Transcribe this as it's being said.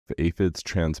the aphids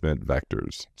transmit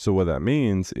vectors. So what that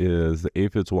means is the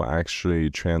aphids will actually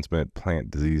transmit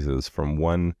plant diseases from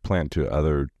one plant to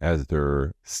other as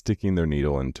they're sticking their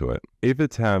needle into it.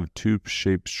 Aphids have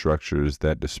tube-shaped structures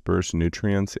that disperse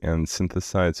nutrients and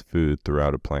synthesize food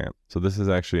throughout a plant. So this is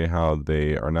actually how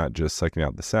they are not just sucking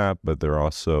out the sap, but they're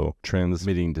also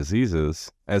transmitting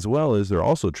diseases, as well as they're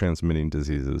also transmitting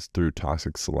diseases through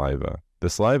toxic saliva. The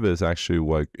saliva is actually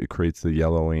what creates the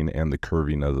yellowing and the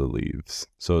curving of the leaves.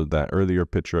 So that earlier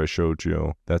picture I showed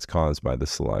you, that's caused by the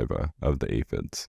saliva of the aphids.